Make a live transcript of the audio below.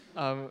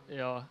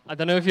Yeah, I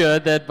don't know if you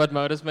heard that, but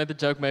Modus made the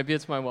joke. Maybe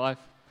it's my wife.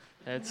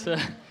 It's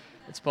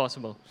it's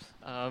possible.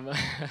 Um,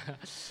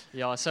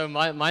 yeah. So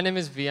my name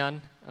is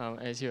Wian,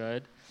 as you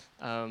heard.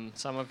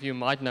 Some of you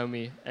might know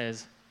me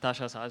as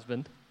Tasha's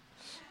husband.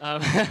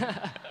 Um,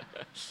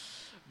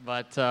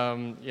 but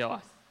yeah,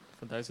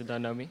 for those who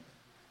don't know me,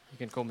 you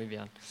can call me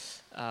Wian.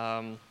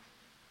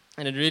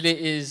 And it really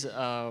is.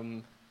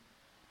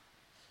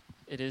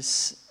 It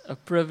is a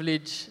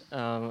privilege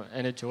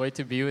and a joy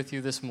to be with you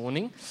this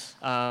morning.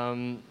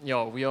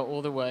 Yeah, we are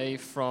all the way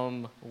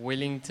from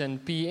Wellington,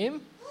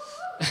 PM.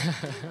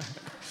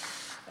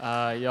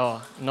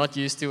 Yeah, not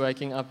used to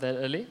waking up that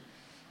early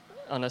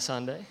on a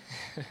Sunday.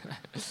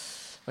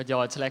 But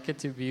yeah, it's lekker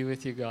to be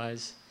with you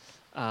guys.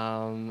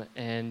 Yeah,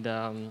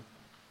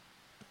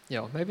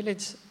 maybe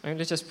let's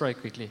just pray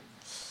quickly.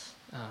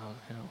 You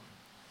know.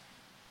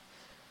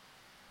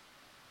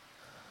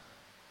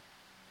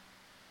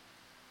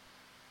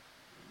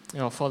 You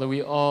know, Father,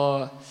 we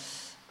are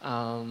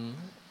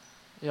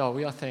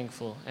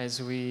thankful as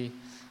we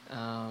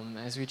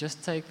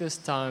just take this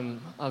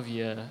time of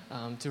year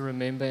to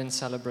remember and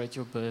celebrate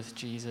your birth,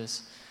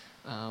 Jesus.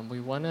 We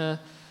want to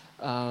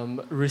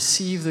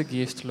receive the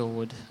gift,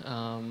 Lord,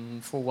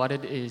 for what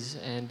it is,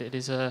 and it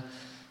is a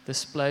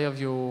display of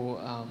your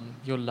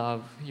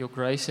love, your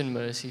grace and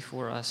mercy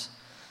for us.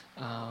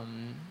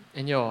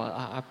 And yeah,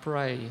 I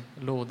pray,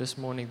 Lord, this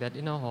morning that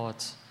in our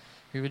hearts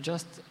we would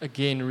just,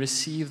 again,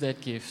 receive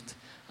that gift,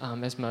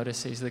 as Modus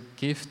says, the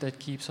gift that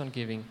keeps on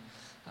giving.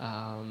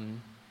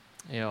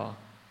 Yeah.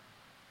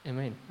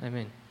 Amen.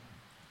 Amen.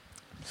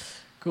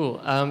 Cool.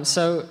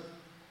 So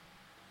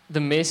my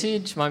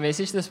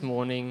message this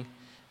morning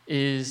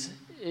is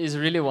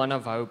really one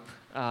of hope.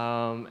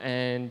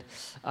 And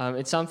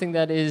it's something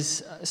that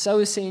is so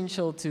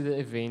essential to the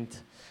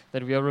event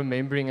that we are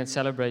remembering and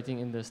celebrating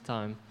in this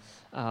time.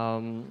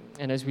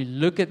 And as we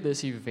look at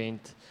this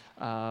event,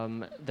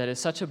 that is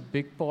such a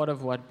big part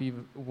of what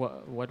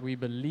we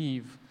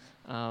believe.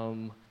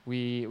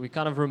 We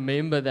kind of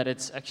remember that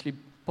it's actually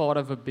part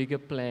of a bigger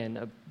plan,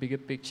 a bigger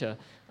picture,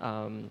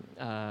 a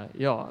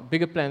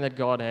bigger plan that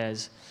God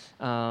has.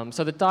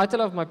 So the title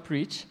of my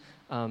preach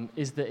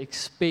is The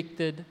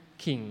Expected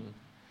King.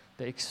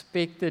 The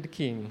Expected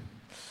King.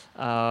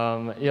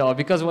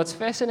 Because what's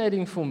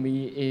fascinating for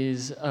me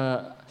is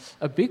a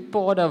big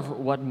part of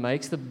what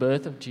makes the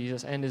birth of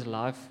Jesus and his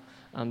life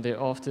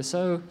thereafter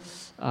so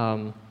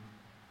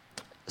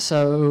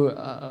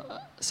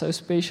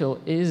special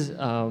is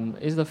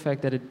the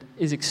fact that it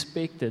is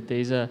expected.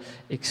 There's a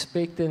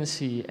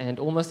expectancy and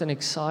almost an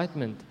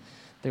excitement.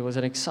 There was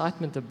an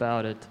excitement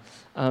about it.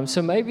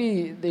 So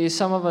maybe there's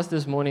some of us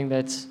this morning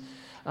that's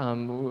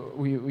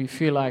we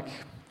feel like,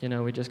 you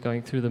know, we're just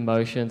going through the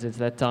motions. It's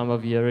that time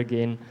of year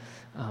again.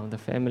 The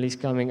family's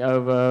coming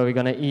over. We're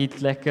gonna eat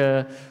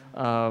lekker.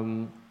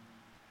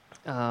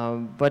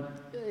 But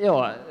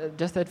yeah,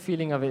 just that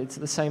feeling of it's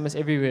the same as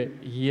everywhere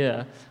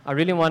here. I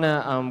really want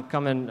to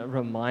come and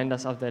remind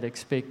us of that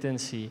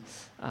expectancy,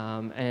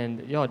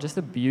 and yeah, just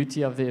the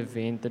beauty of the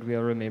event that we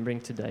are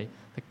remembering today,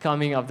 the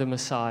coming of the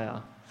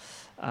Messiah.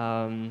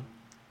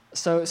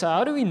 So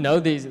how do we know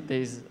there's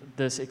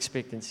this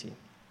expectancy?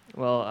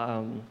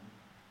 Well,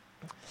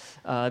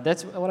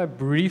 that's what I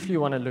briefly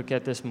want to look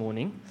at this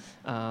morning,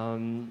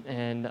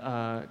 and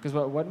because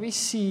what we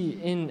see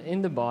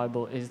in the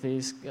Bible is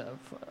there's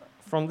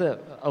from the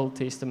Old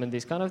Testament,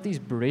 there's kind of these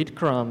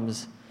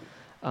breadcrumbs,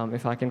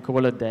 if I can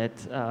call it that,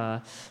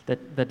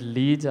 that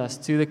leads us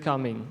to the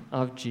coming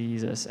of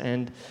Jesus.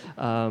 And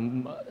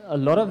a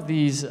lot of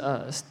these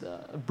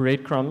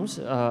breadcrumbs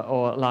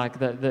are like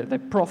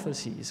the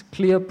prophecies,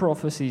 clear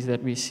prophecies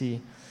that we see,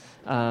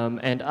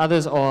 and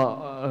others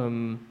are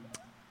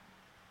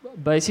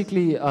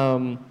basically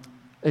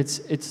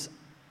it's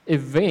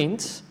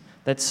events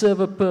that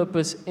serve a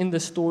purpose in the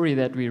story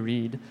that we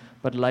read.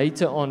 But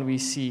later on, we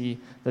see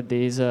that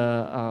there's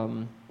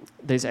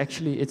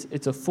actually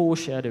it's a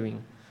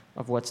foreshadowing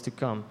of what's to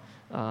come,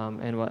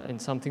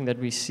 and something that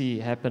we see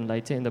happen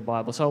later in the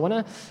Bible. So I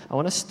want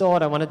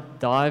to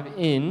dive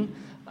in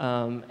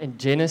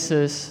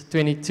Genesis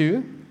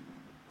 22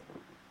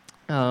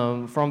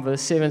 from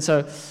verse 7.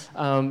 So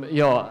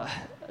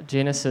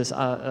Genesis.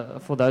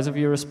 For those of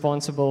you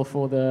responsible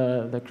for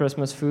the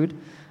Christmas food.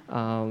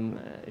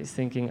 He's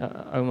thinking,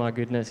 oh my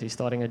goodness, he's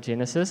starting at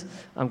Genesis.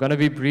 I'm going to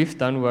be brief,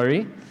 don't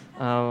worry.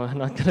 I'm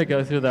not going to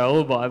go through the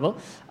whole Bible.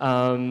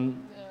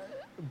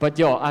 But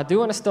yeah, I do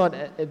want to start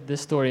at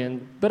this story.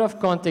 And a bit of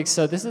context,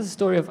 so this is the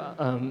story of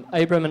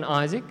Abraham and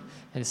Isaac,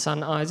 his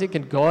son Isaac,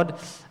 and God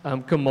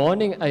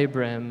commanding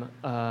Abraham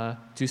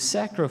to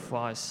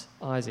sacrifice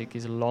Isaac,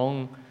 his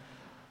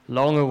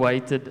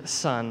long-awaited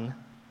son.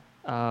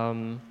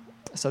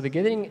 So they're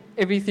getting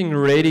everything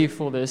ready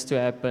for this to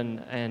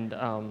happen, and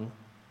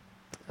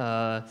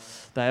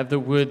they have the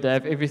wood, they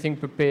have everything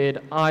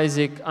prepared.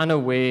 Isaac,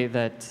 unaware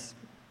that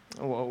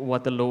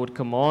what the Lord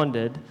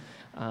commanded,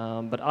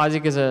 but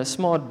Isaac is a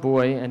smart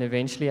boy, and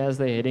eventually as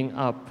they're heading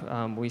up,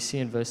 we see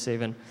in verse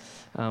 7,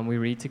 we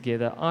read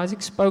together,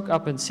 Isaac spoke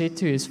up and said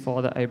to his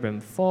father Abraham,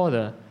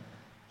 "Father,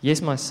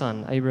 "Yes, my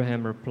son,"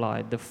 Abraham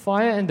replied. "The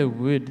fire and the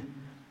wood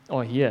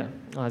are here,"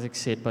 Isaac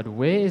said, "but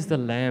where is the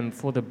lamb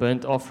for the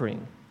burnt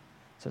offering?"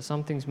 So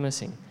something's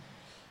missing.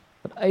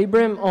 But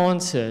Abraham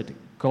answered,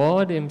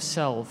 "God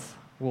himself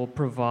will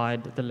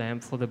provide the lamb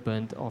for the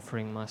burnt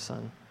offering, my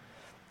son."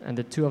 And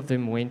the two of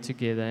them went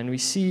together. And we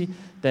see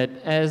that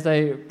as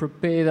they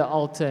prepare the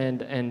altar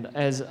and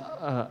as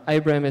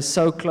Abraham is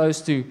so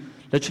close to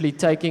literally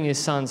taking his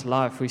son's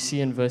life, we see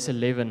in verse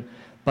 11,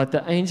 "But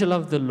the angel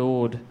of the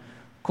Lord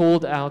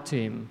called out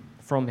to him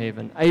from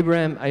heaven,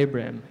 'Abraham,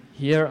 Abraham,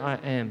 here I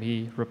am,'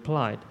 he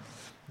replied.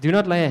 'Do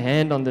not lay a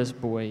hand on this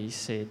boy,' he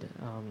said,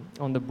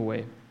 on the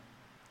boy.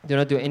 'Do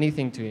not do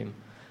anything to him.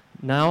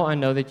 Now I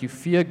know that you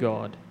fear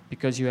God,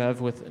 because you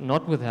have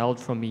not withheld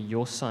from me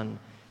your son,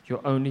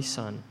 your only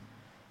son.'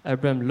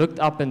 Abraham looked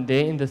up, and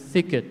there in the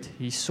thicket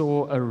he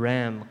saw a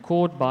ram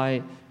caught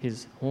by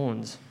his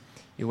horns.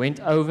 He went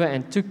over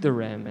and took the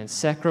ram and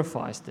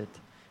sacrificed it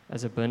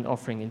as a burnt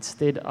offering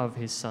instead of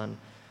his son.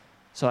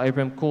 So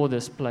Abraham called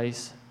this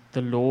place,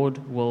 'The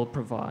Lord will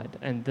provide.'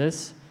 And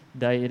this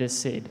day it is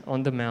said,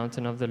 'On the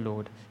mountain of the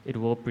Lord it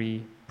will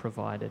be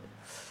provided.'"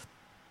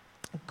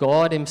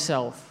 God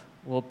himself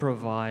will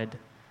provide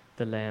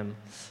the lamb.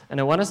 And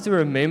I want us to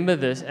remember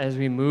this as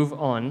we move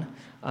on.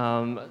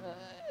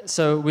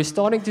 So we're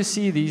starting to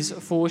see these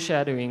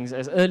foreshadowings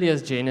as early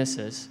as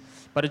Genesis,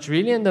 but it's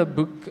really in the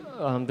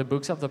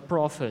books of the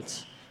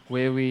prophets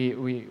where we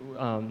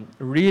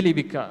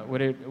really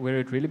where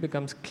it really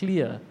becomes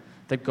clear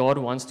that God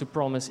wants to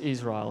promise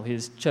Israel,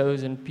 his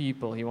chosen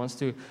people. He wants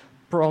to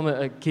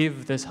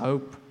give this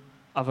hope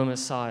of a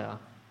Messiah.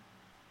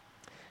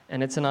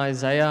 And it's in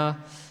Isaiah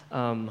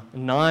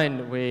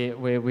 9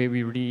 where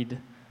we read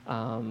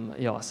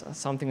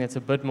something that's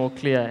a bit more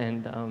clear.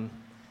 And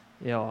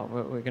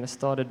we're going to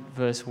start at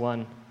verse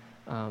 1.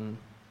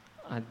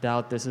 I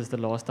doubt this is the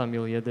last time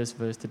you'll hear this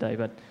verse today,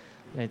 but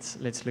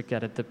let's look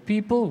at it. "The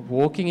people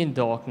walking in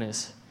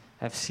darkness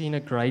have seen a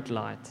great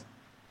light.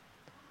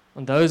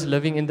 On those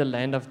living in the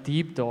land of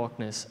deep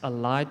darkness, a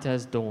light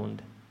has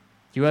dawned.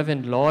 You have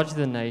enlarged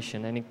the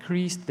nation and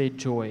increased their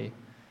joy.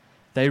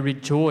 They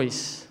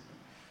rejoice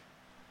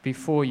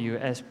before you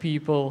as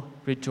people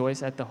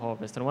rejoice at the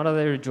harvest." And what are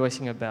they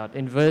rejoicing about?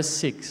 In verse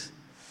 6,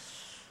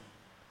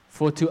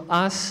 "For to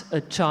us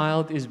a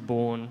child is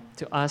born,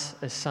 to us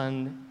a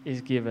son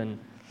is given,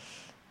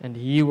 and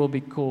he will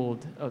be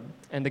called,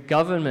 and the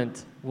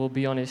government will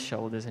be on his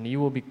shoulders, and he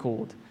will be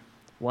called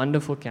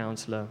Wonderful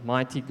Counselor,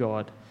 Mighty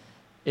God,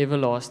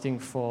 Everlasting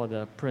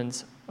Father,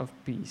 Prince of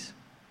Peace."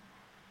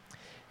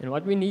 And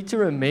what we need to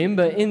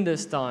remember in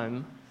this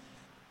time,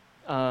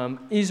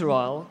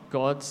 Israel,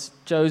 God's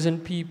chosen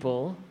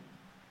people,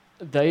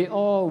 they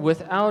are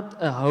without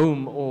a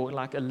home or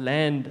like a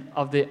land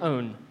of their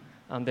own.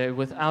 They're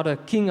without a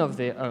king of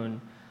their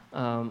own.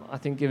 I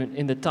think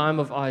in the time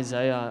of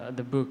Isaiah,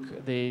 the book,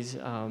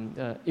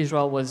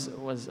 Israel was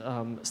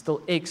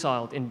still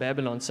exiled in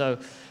Babylon. So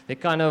they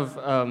kind of,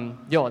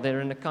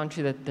 they're in a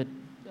country that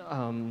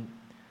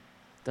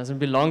doesn't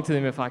belong to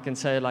them, if I can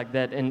say it like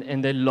that.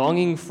 And they're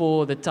longing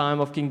for the time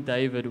of King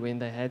David when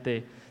they had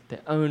their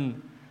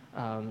own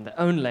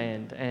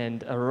land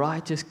and a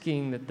righteous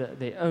king,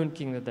 their own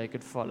king that they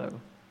could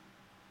follow.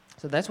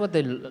 So that's what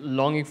they're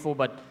longing for,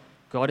 but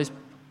God has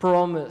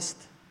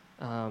promised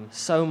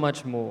so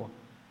much more.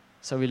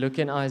 So we look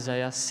in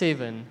Isaiah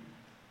 7,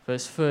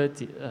 verse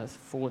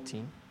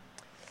 14.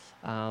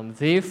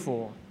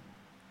 "Therefore,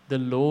 the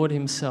Lord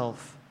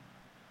himself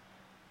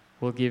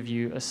will give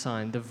you a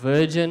sign. The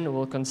virgin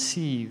will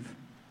conceive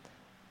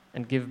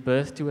and give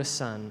birth to a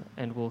son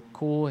and will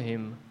call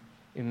him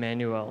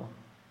Emmanuel."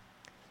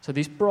 So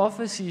these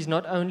prophecies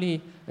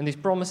these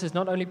promises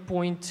not only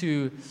point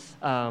to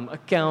a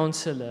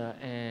counselor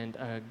and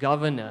a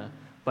governor,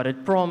 but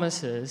it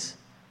promises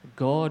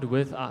God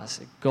with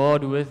us,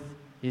 God with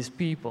his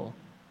people.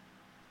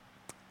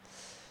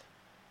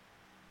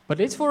 But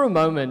let's for a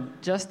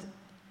moment just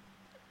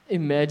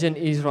imagine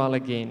Israel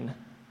again.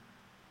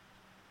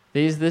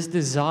 There's this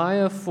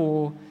desire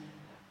for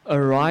a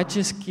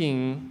righteous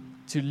king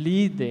to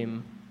lead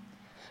them,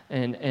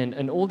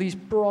 and all these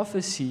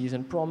prophecies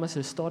and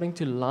promises starting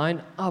to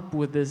line up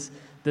with this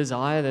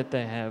desire that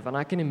they have. And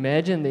I can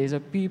imagine there's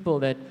a people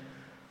that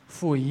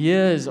for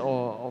years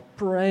are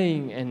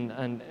praying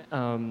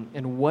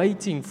and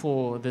waiting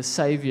for the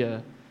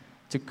Savior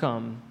to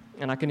come.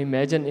 And I can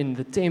imagine in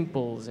the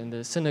temples and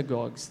the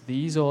synagogues,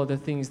 these are the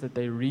things that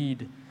they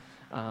read,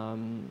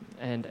 and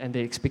the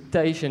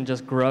expectation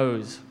just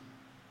grows.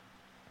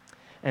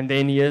 And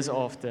then years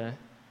after,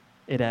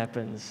 it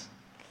happens.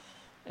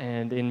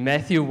 And in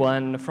Matthew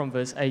 1, from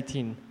verse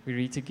 18, we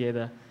read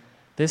together,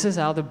 "This is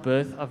how the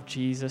birth of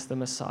Jesus the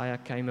Messiah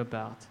came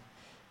about.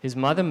 His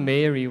mother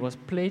Mary was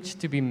pledged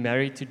to be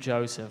married to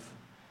Joseph,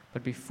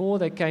 but before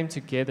they came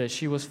together,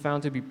 she was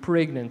found to be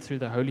pregnant through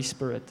the Holy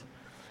Spirit.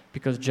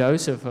 Because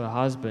Joseph, her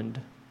husband,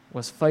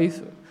 was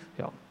faithful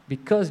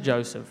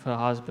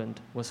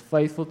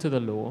to the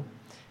law,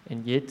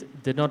 and yet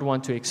did not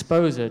want to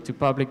expose her to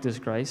public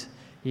disgrace,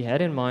 he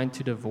had in mind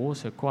to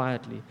divorce her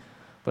quietly.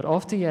 But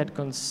after he had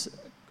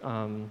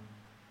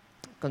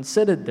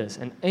considered this,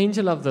 an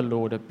angel of the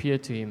Lord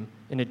appeared to him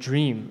in a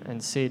dream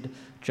and said,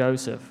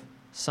 Joseph,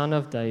 son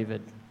of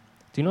David,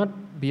 do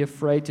not be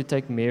afraid to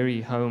take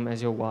Mary home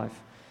as your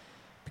wife,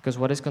 because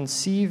what is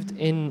conceived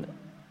in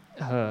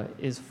her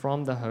is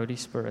from the Holy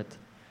Spirit.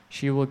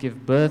 She will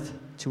give birth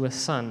to a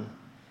son,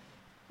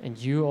 and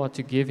you are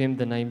to give him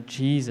the name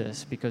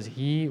Jesus, because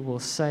he will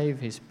save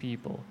his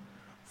people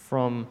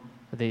from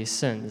their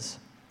sins.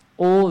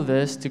 All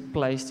this took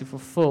place to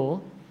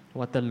fulfill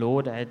what the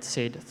Lord had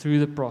said through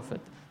the prophet.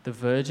 The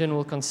virgin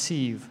will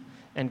conceive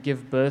and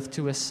give birth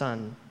to a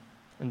son,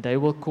 and they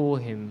will call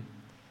him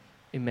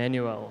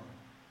Emmanuel,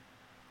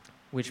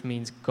 which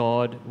means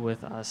God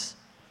with us.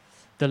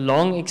 The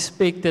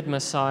long-expected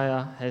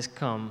Messiah has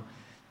come.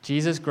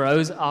 Jesus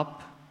grows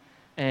up,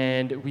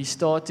 and we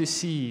start to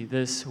see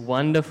this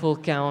wonderful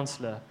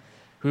counselor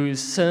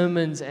whose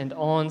sermons and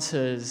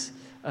answers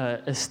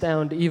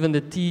astound even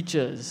the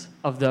teachers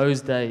of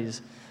those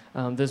days.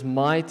 This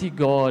mighty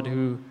God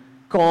who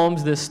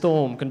calms the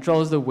storm,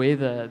 controls the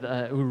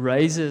weather, who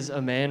raises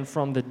a man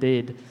from the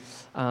dead.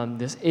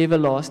 This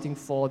everlasting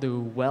Father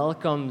who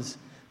welcomes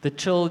the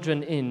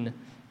children in,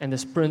 and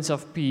this Prince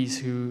of Peace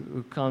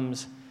who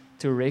comes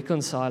to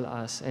reconcile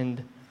us.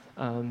 And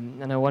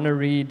I want to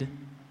read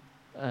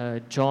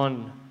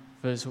John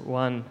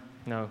 1,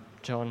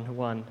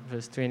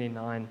 verse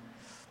 29.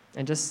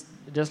 And just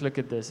look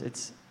at this.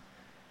 It's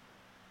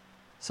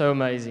so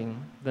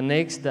amazing. The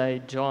next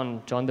day,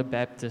 John the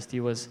Baptist, he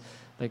was,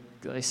 like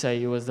they say,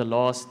 he was the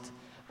last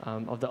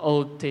of the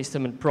Old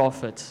Testament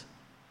prophets.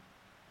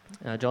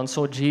 John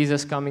saw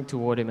Jesus coming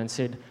toward him and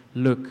said,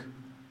 "Look,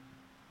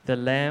 the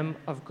Lamb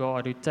of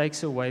God who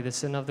takes away the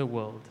sin of the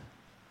world."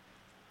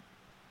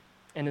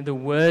 And in the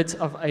words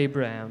of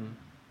Abraham,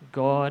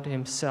 God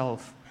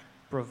himself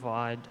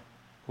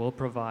will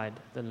provide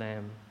the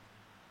Lamb.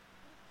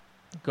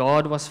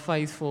 God was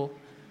faithful,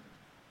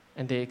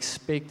 and the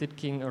expected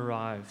King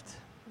arrived.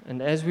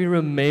 And as we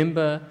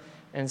remember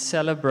and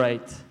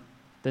celebrate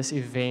this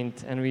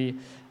event, and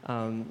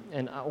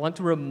I want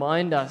to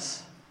remind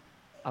us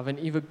of an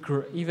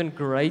even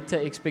greater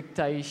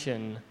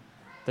expectation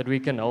that we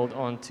can hold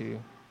on to.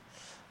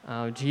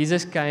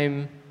 Jesus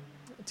came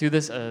to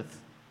this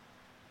earth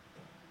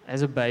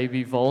as a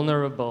baby,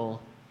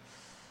 vulnerable.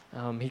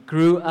 He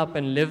grew up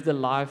and lived the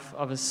life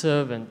of a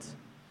servant.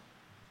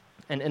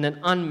 And in an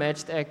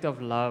unmatched act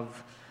of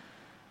love,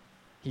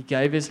 he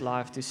gave his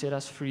life to set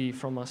us free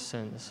from our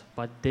sins.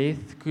 But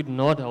death could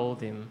not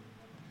hold him.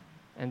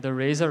 And the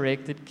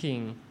resurrected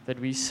King that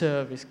we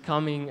serve is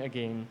coming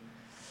again.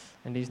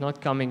 And he's not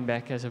coming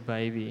back as a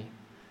baby.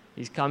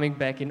 He's coming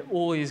back in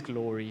all his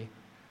glory.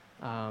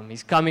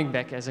 He's coming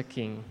back as a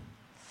king.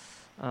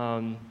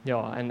 And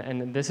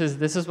this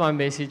is my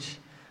message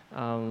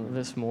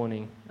this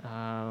morning.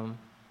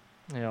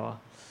 The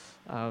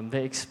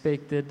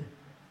expected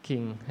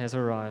King has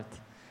arrived.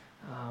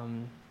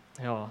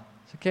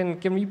 So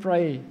can we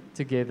pray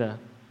together?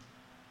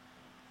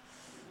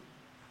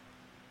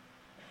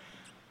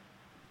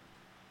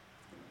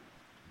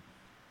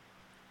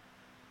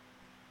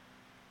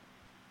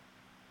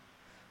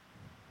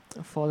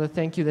 Father,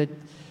 thank you that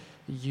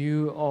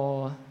you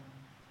are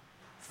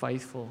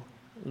faithful,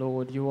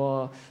 Lord. You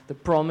are the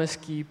promise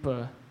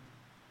keeper.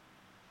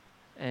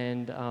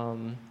 And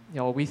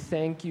we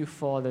thank you,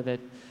 Father,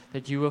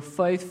 that you are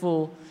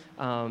faithful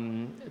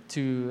to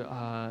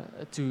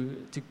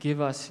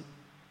give us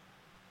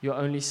your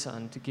only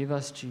Son, to give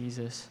us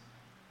Jesus.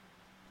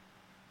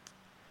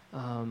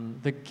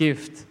 The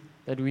gift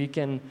that we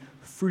can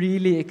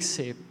freely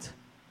accept,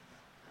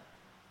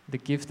 the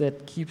gift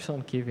that keeps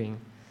on giving.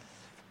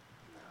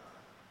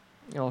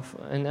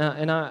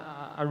 And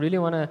I really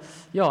want to,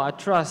 I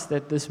trust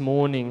that this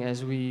morning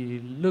as we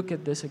look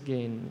at this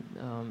again,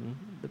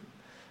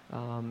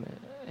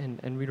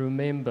 and we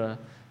remember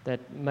that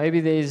maybe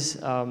there's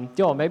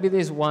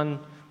one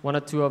or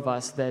two of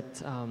us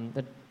that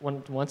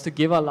wants to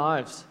give our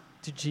lives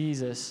to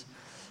Jesus,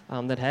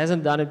 that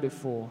hasn't done it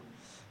before.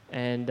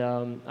 And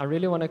I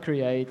really want to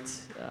create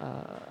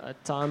a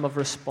time of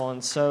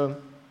response. So,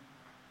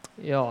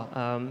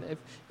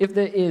 if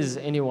there is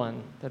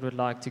anyone that would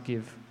like to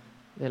give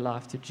their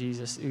life to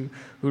Jesus, who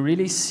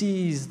really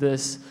sees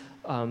this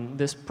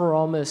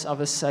promise of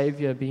a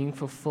Savior being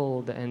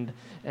fulfilled and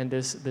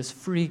this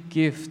free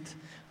gift,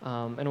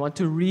 and want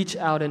to reach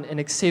out and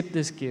accept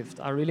this gift,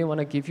 I really want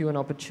to give you an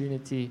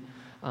opportunity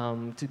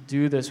to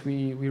do this.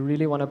 We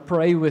really want to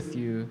pray with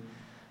you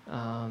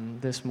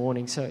this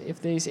morning. So if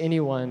there's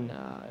anyone,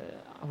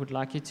 I would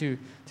like you to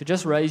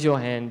just raise your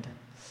hand.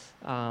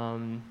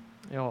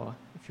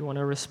 If you want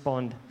to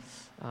respond,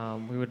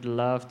 we would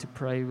love to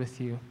pray with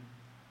you.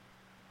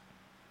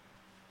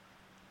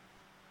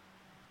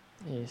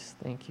 Yes,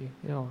 thank you.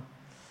 Well,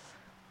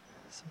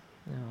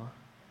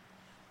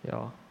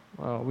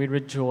 we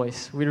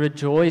rejoice. We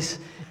rejoice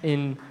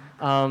in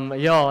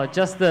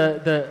just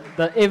the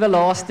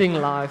everlasting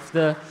life,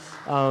 the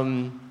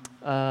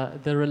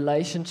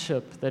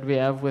relationship that we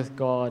have with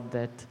God,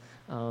 that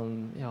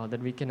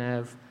we can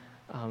have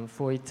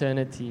for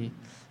eternity.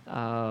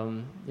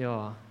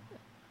 Yeah.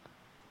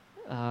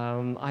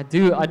 I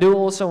do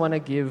also want to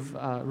give,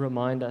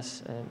 remind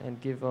us and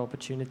give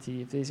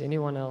opportunity if there's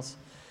anyone else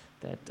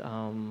that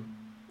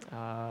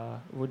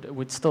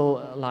would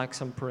still like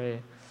some prayer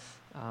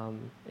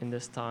in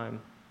this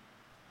time.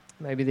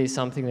 Maybe there's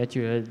something that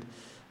you heard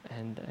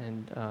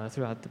and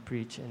throughout the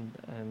preach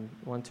and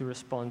want to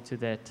respond to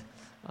that.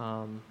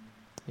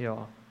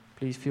 Yeah,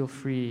 please feel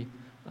free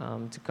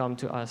to come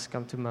to us,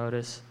 come to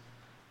Modus.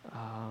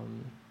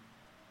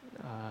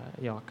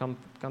 Yeah,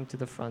 come to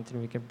the front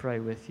and we can pray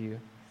with you.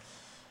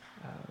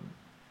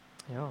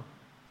 Yeah,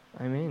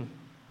 amen.